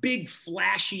big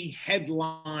flashy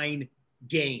headline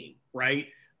game, right?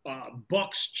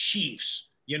 Bucks-Chiefs,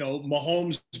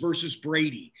 Mahomes versus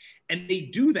Brady. And they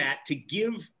do that to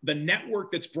give the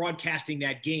network that's broadcasting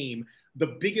that game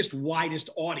the biggest, widest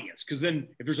audience. Because then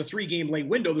if there's a 3-game late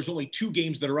window, there's only 2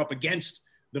 games that are up against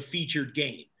the featured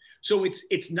game. So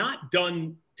it's not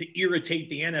done to irritate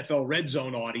the NFL Red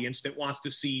Zone audience that wants to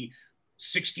see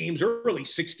 6 games early,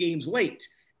 6 games late.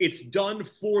 It's done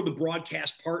for the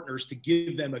broadcast partners to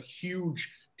give them a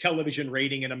huge television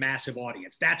rating and a massive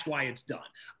audience. That's why it's done.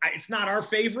 It's not our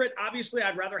favorite. Obviously,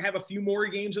 I'd rather have a few more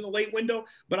games in the late window,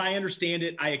 but I understand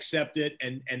it. I accept it.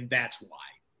 And that's why.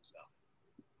 So.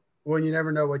 Well, you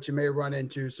never know what you may run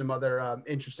into some other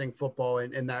interesting football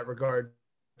in that regard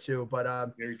too.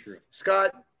 But very true.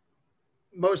 Scott,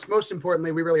 most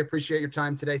importantly, we really appreciate your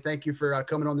time today. Thank you for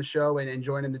coming on the show and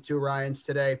joining the 2 Ryans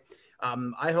today.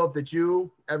 I hope that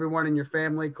you, everyone in your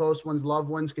family, close ones, loved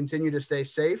ones, continue to stay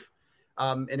safe.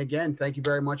 And again, thank you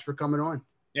very much for coming on.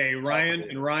 Hey,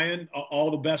 Ryan, all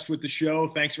the best with the show.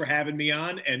 Thanks for having me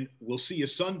on, and we'll see you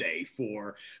Sunday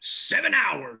for 7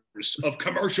 hours of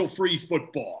commercial-free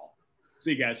football.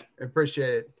 See you guys. I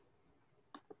appreciate it.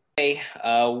 Hey,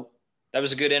 that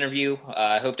was a good interview.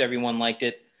 I hoped everyone liked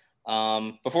it.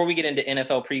 Before we get into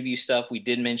NFL preview stuff, we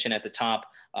did mention at the top,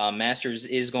 Masters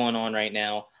is going on right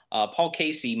now. Paul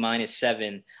Casey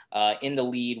 -7 in the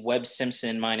lead. Webb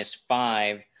Simpson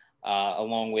 -5,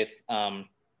 along with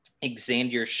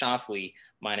Xander Schauffele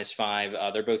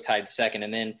 -5. They're both tied second.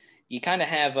 And then you kind of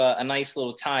have a nice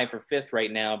little tie for fifth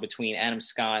right now between Adam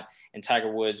Scott and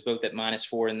Tiger Woods, both at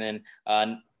 -4. And then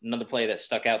another play that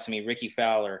stuck out to me, Ricky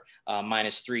Fowler,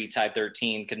 -3, tied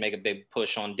 13, could make a big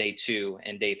push on day 2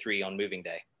 and day 3 on moving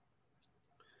day.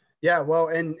 Yeah, well,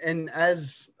 and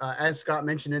as Scott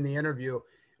mentioned in the interview,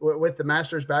 with the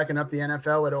Masters backing up the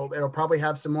NFL, it'll probably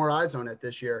have some more eyes on it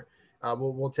this year.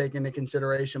 We'll take into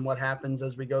consideration what happens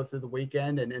as we go through the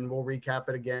weekend, and we'll recap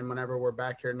it again whenever we're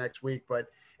back here next week.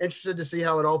 But interested to see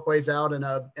how it all plays out in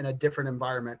a different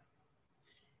environment.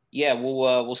 Yeah,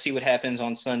 we'll see what happens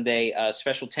on Sunday.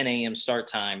 Special 10 a.m. start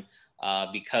time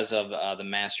because of the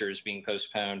Masters being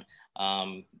postponed.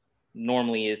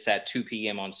 Normally it's at 2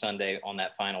 p.m. on Sunday on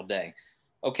that final day.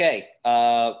 Okay,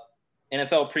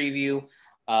 NFL preview,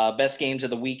 best games of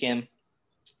the weekend.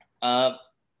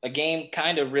 A game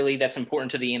kind of really that's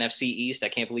important to the NFC East. I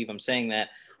can't believe I'm saying that,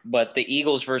 but the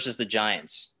Eagles versus the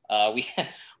Giants.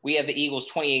 We have the Eagles'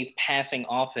 28th passing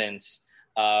offense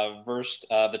versus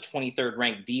the 23rd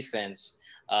ranked defense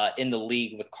in the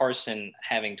league, with Carson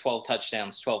having 12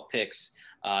 touchdowns, 12 picks,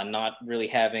 not really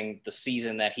having the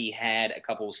season that he had a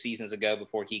couple of seasons ago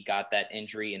before he got that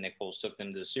injury and Nick Foles took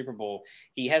them to the Super Bowl.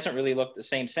 He hasn't really looked the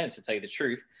same since, to tell you the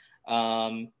truth.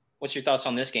 What's your thoughts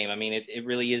on this game? I mean, it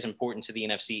really is important to the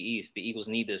NFC East. The Eagles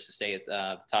need this to stay at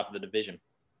the top of the division.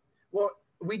 Well,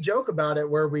 we joke about it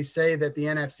where we say that the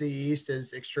NFC East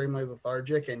is extremely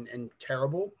lethargic and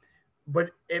terrible, but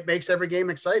it makes every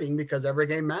game exciting because every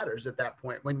game matters at that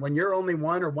point. When you're only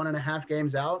 1 or 1.5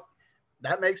 games out,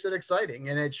 that makes it exciting,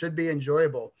 and it should be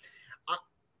enjoyable.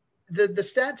 The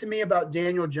stat to me about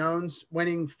Daniel Jones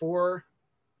winning 4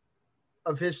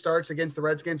 of his starts against the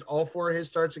Redskins, all 4 of his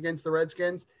starts against the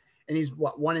Redskins, and he's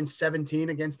 1-17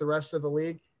 against the rest of the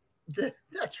league.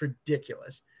 That's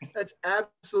ridiculous. That's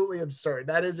absolutely absurd.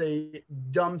 That is a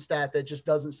dumb stat that just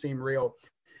doesn't seem real.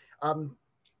 And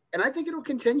I think it'll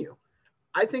continue.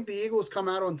 I think the Eagles come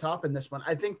out on top in this one.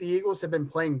 I think the Eagles have been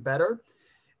playing better.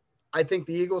 I think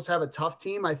the Eagles have a tough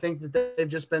team. I think that they've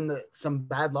just been some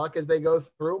bad luck as they go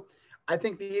through. I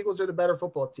think the Eagles are the better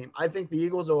football team. I think the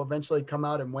Eagles will eventually come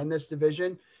out and win this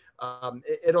division.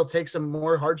 It'll take some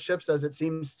more hardships, as it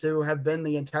seems to have been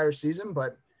the entire season,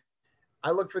 but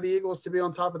I look for the Eagles to be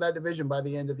on top of that division by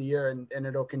the end of the year, and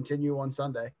it'll continue on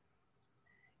Sunday.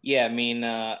 Yeah, I mean,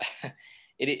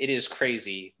 it is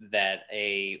crazy that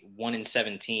a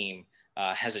 1-7 team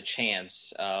has a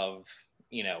chance of,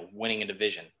 winning a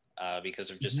division because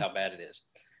of just how bad it is.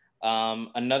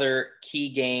 Another key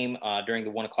game during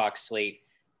the 1 o'clock slate,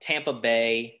 Tampa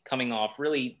Bay coming off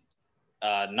really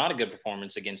not a good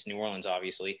performance against New Orleans,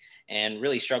 obviously, and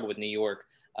really struggled with New York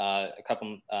a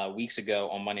couple weeks ago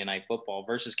on Monday Night Football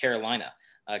versus Carolina.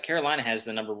 Carolina has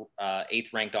the number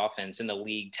 8th ranked offense in the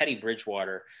league. Teddy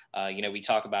Bridgewater, we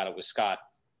talk about it with Scott.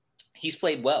 He's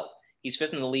played well. He's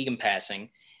 5th in the league in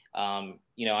passing. I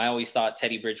always thought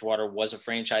Teddy Bridgewater was a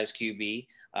franchise QB.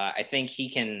 I think he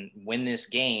can win this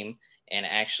game and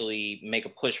actually make a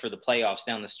push for the playoffs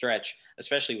down the stretch,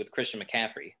 especially with Christian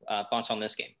McCaffrey. Thoughts on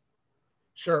this game?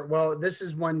 Sure. Well, this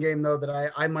is one game, though,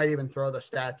 that I might even throw the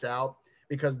stats out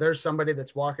because there's somebody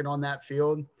that's walking on that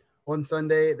field on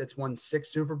Sunday that's won 6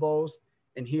 Super Bowls,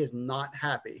 and he is not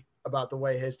happy about the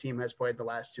way his team has played the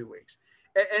last 2 weeks.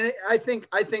 And I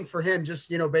think for him, just,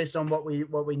 based on what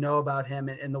we know about him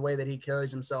and the way that he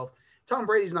carries himself, Tom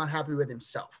Brady's not happy with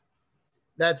himself.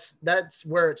 That's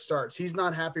where it starts. He's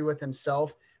not happy with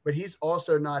himself, but he's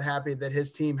also not happy that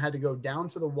his team had to go down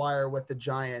to the wire with the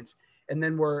Giants and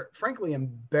then were frankly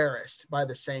embarrassed by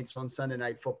the Saints on Sunday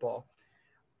Night Football.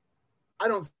 I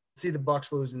don't see the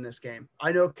Bucs losing this game.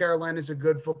 I know Carolina's a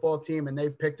good football team and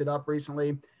they've picked it up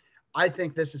recently. I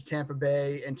think this is Tampa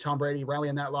Bay and Tom Brady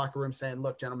rallying that locker room saying,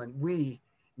 look, gentlemen, we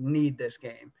need this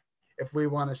game if we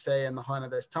want to stay in the hunt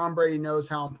of this. Tom Brady knows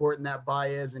how important that bye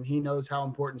is, and he knows how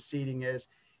important seeding is.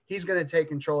 He's going to take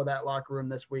control of that locker room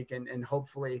this week and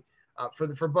hopefully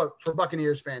for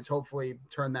Buccaneers fans, hopefully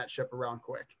turn that ship around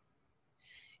quick.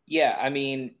 Yeah, I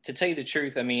mean, to tell you the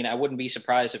truth, I wouldn't be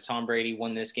surprised if Tom Brady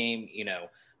won this game,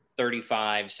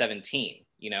 35-17.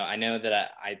 I know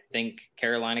that I think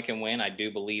Carolina can win. I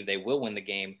do believe they will win the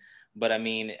game. But, I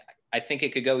mean, I think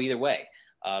it could go either way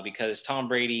because Tom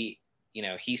Brady,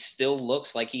 he still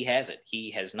looks like he has it.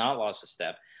 He has not lost a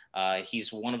step.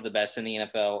 He's one of the best in the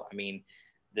NFL, I mean,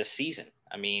 this season.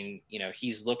 I mean,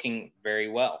 he's looking very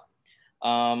well.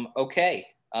 Okay.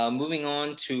 Moving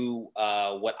on to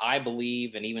what I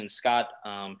believe, and even Scott,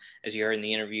 as you heard in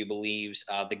the interview, believes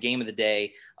the game of the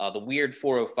day, the weird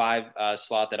 4:05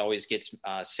 slot that always gets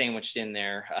sandwiched in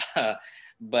there.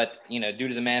 But, due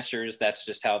to the Masters, that's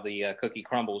just how the cookie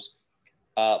crumbles.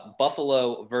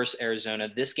 Buffalo versus Arizona.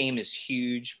 This game is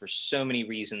huge for so many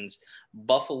reasons.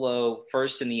 Buffalo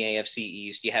first in the AFC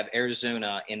East. You have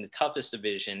Arizona in the toughest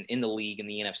division in the league in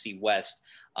the NFC West.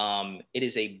 It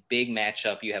is a big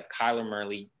matchup. You have Kyler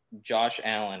Murray, Josh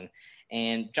Allen,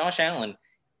 and Josh Allen,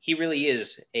 he really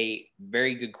is a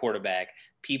very good quarterback.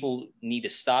 People need to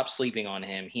stop sleeping on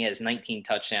him. He has 19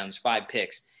 touchdowns, 5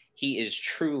 picks. He is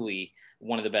truly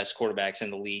one of the best quarterbacks in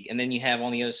the league. And then you have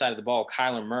on the other side of the ball,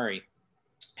 Kyler Murray,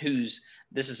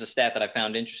 this is a stat that I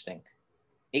found interesting,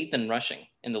 8th in rushing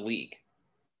in the league.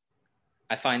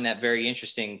 I find that very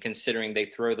interesting considering they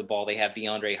throw the ball. They have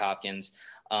DeAndre Hopkins.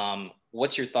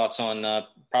 What's your thoughts on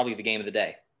probably the game of the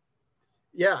day?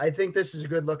 Yeah, I think this is a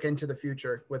good look into the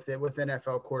future with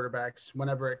NFL quarterbacks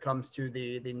whenever it comes to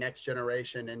the next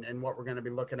generation and what we're going to be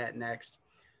looking at next.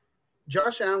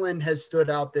 Josh Allen has stood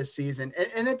out this season,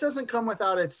 and it doesn't come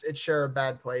without its share of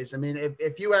bad plays. I mean,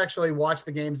 if you actually watch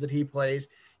the games that he plays,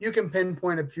 you can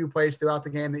pinpoint a few plays throughout the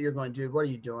game that you're going, dude, what are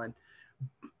you doing?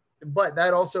 But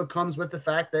that also comes with the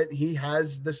fact that he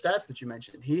has the stats that you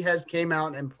mentioned. He has came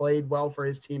out and played well for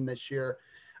his team this year.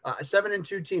 A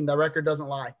 7-2 team, that record doesn't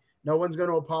lie. No one's going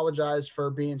to apologize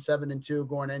for being 7-2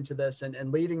 going into this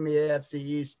and leading the AFC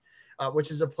East,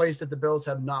 which is a place that the Bills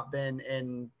have not been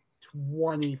in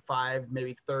 25,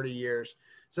 maybe 30 years.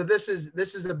 So this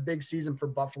is a big season for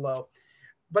Buffalo.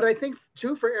 But I think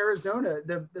too for Arizona,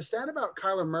 the stat about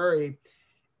Kyler Murray,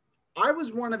 I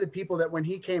was one of the people that when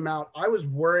he came out, I was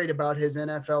worried about his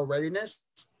NFL readiness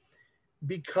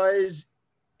because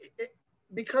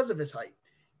of his height.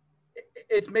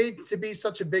 It's made to be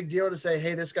such a big deal to say,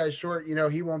 hey, this guy's short,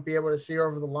 he won't be able to see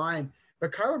over the line.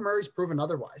 But Kyler Murray's proven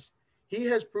otherwise. He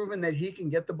has proven that he can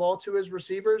get the ball to his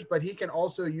receivers, but he can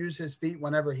also use his feet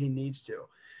whenever he needs to.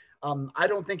 I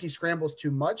don't think he scrambles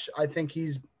too much. I think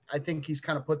he's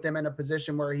kind of put them in a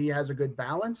position where he has a good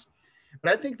balance.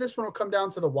 But I think this one will come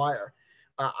down to the wire.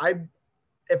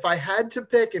 If I had to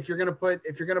pick, if you're going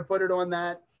to put it on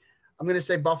that, I'm going to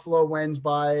say Buffalo wins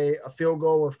by a field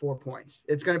goal or 4 points.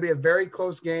 It's going to be a very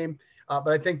close game, but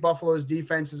I think Buffalo's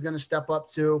defense is going to step up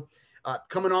too.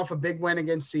 Coming off a big win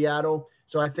against Seattle,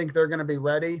 so I think they're going to be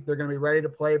ready. They're going to be ready to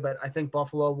play, but I think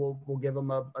Buffalo will give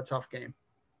them a tough game.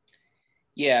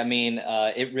 Yeah, I mean,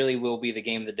 it really will be the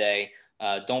game of the day.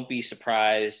 Don't be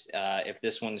surprised if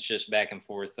this one's just back and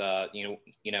forth.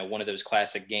 One of those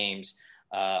classic games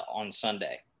on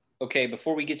Sunday. Okay,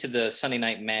 before we get to the Sunday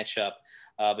night matchup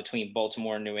between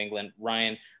Baltimore and New England,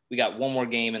 Ryan, we got one more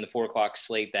game in the 4:00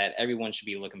 slate that everyone should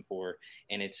be looking for,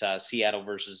 and it's Seattle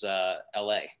versus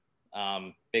LA.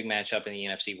 Big matchup in the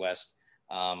NFC West.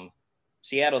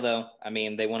 Seattle, though, I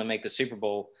mean, they want to make the Super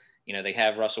Bowl. They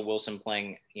have Russell Wilson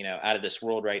playing, out of this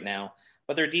world right now,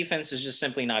 but their defense is just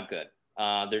simply not good.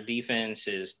 Their defense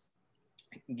is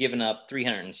giving up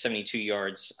 372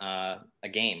 yards a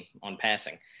game on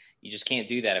passing. You just can't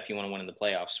do that if you want to win in the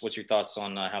playoffs. What's your thoughts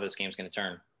on how this game's going to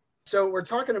turn? So we're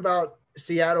talking about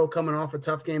Seattle coming off a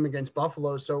tough game against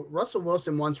Buffalo. So Russell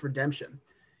Wilson wants redemption.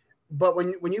 But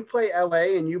when you play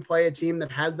LA and you play a team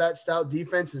that has that stout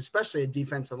defense, and especially a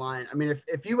defensive line, I mean,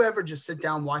 if you ever just sit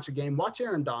down, watch a game, watch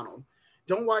Aaron Donald.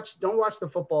 Don't watch the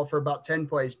football for about 10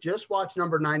 plays. Just watch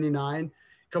number 99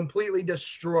 completely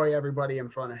destroy everybody in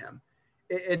front of him.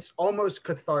 It's almost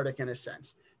cathartic in a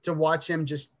sense to watch him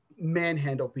just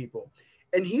manhandle people.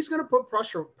 And he's going to put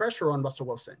pressure on Russell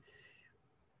Wilson.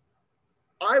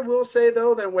 I will say,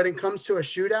 though, that when it comes to a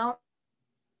shootout,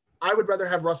 I would rather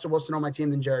have Russell Wilson on my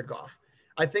team than Jared Goff.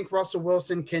 I think Russell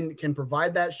Wilson can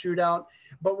provide that shootout.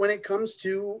 But when it comes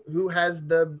to who has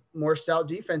the more stout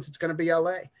defense, it's going to be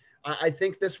LA. I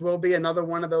think this will be another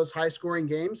one of those high-scoring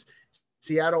games.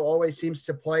 Seattle always seems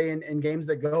to play in games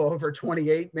that go over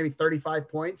 28, maybe 35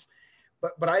 points.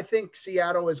 But I think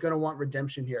Seattle is going to want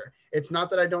redemption here. It's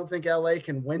not that I don't think LA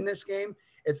can win this game.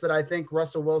 It's that I think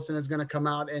Russell Wilson is going to come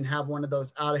out and have one of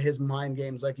those out of his mind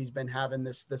games like he's been having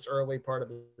this early part of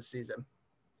the season.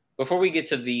 Before we get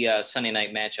to the Sunday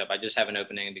night matchup, I just have an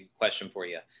open-ended question for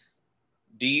you.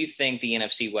 Do you think the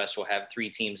NFC West will have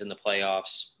 3 teams in the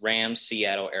playoffs? Rams,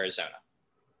 Seattle, Arizona.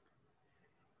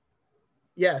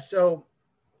 Yeah, so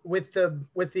With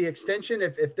the extension,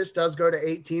 if this does go to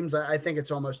 8 teams, I think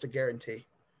it's almost a guarantee.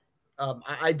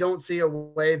 I don't see a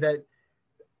way that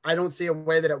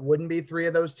it wouldn't be 3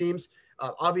 of those teams.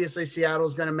 Obviously,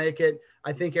 Seattle's going to make it.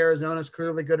 I think Arizona's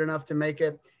clearly good enough to make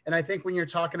it. And I think when you're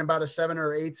talking about a 7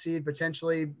 or 8 seed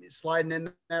potentially sliding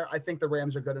in there, I think the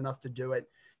Rams are good enough to do it.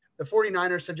 The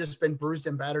 49ers have just been bruised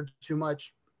and battered too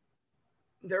much.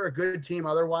 They're a good team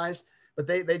otherwise, but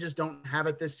they just don't have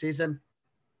it this season.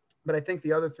 But I think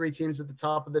the other 3 teams at the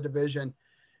top of the division,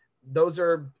 those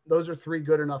are 3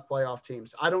 good enough playoff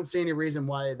teams. I don't see any reason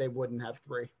why they wouldn't have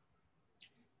 3.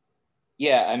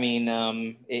 Yeah, I mean,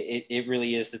 it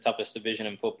really is the toughest division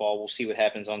in football. We'll see what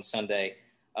happens on Sunday.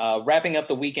 Wrapping up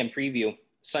the weekend preview,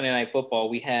 Sunday Night Football,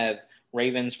 we have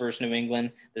Ravens versus New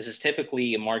England. This is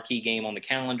typically a marquee game on the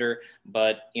calendar,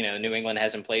 but, New England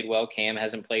hasn't played well. Cam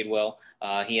hasn't played well.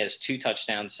 He has 2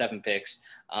 touchdowns, 7 picks.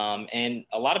 And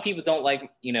a lot of people don't like,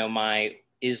 my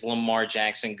is Lamar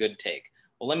Jackson good take.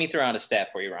 Well, let me throw out a stat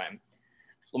for you, Ryan.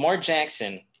 Lamar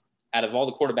Jackson, out of all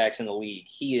the quarterbacks in the league,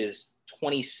 he is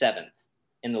 27th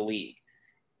in the league.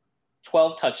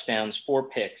 12 touchdowns, 4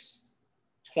 picks,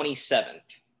 27th.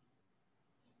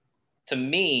 To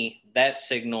me, that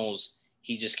signals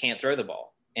he just can't throw the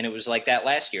ball. And it was like that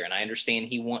last year. And I understand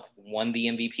he won the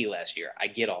MVP last year. I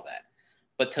get all that.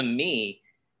 But to me,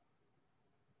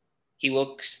 he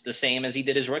looks the same as he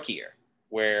did his rookie year,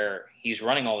 where he's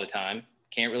running all the time,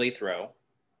 can't really throw.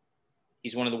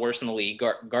 He's one of the worst in the league.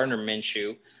 Gardner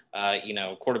Minshew,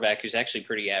 quarterback who's actually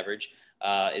pretty average,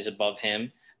 is above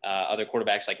him. Other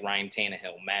quarterbacks like Ryan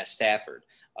Tannehill, Matt Stafford.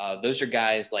 Those are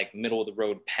guys like middle of the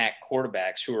road pack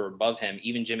quarterbacks who are above him,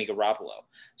 even Jimmy Garoppolo.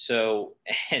 So,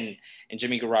 and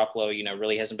Jimmy Garoppolo,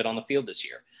 really hasn't been on the field this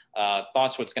year.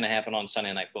 Thoughts what's going to happen on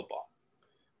Sunday Night Football?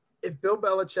 If Bill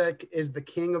Belichick is the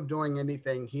king of doing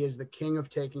anything, he is the king of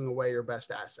taking away your best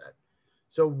asset.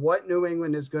 So what New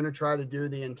England is going to try to do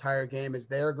the entire game is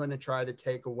they're going to try to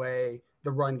take away the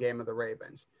run game of the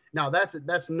Ravens. Now,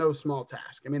 that's no small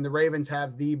task. I mean, the Ravens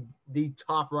have the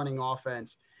top running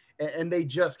offense, and they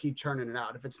just keep churning it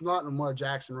out. If it's not Lamar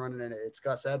Jackson running it, it's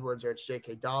Gus Edwards or it's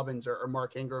J.K. Dobbins or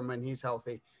Mark Ingram when he's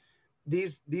healthy.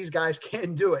 These guys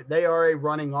can't do it. They are a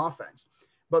running offense.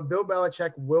 But Bill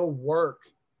Belichick will work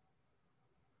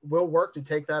to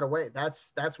take that away.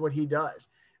 That's what he does.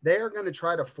 They are going to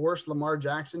try to force Lamar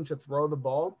Jackson to throw the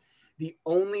ball. The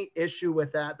only issue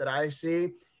with that I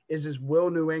see is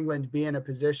will New England be in a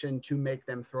position to make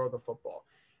them throw the football?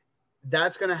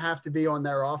 That's going to have to be on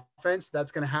their offense.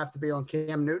 That's going to have to be on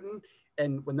Cam Newton.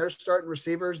 And when they're starting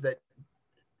receivers that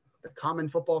the common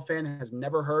football fan has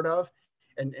never heard of,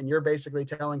 and you're basically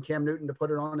telling Cam Newton to put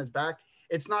it on his back,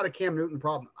 it's not a Cam Newton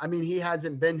problem. I mean, he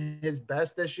hasn't been his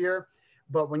best this year,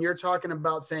 but when you're talking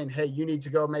about saying, hey, you need to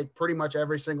go make pretty much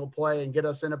every single play and get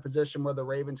us in a position where the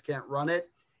Ravens can't run it,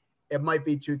 it might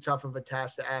be too tough of a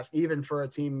task to ask, even for a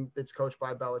team that's coached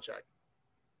by Belichick.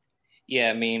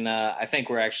 Yeah, I mean, I think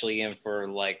we're actually in for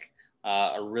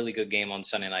a really good game on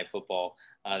Sunday Night Football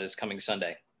this coming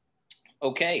Sunday.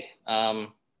 Okay,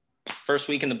 first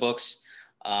week in the books.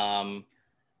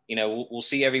 We'll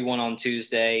see everyone on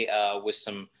Tuesday with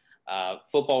some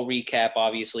football recap,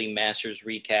 obviously Masters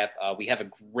recap. We have a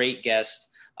great guest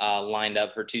lined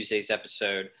up for Tuesday's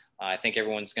episode. I think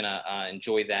everyone's going to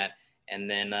enjoy that. And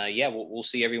then, we'll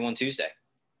see everyone Tuesday.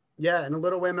 Yeah, and a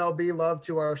little MLB love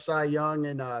to our Cy Young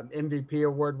and MVP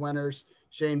award winners,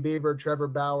 Shane Bieber, Trevor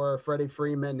Bauer, Freddie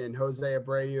Freeman, and Jose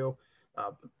Abreu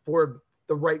for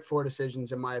the right 4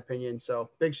 decisions, in my opinion.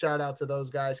 So big shout out to those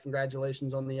guys.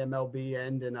 Congratulations on the MLB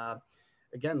end. And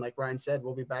again, like Ryan said,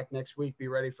 we'll be back next week. Be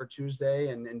ready for Tuesday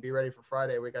and be ready for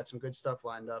Friday. We got some good stuff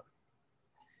lined up.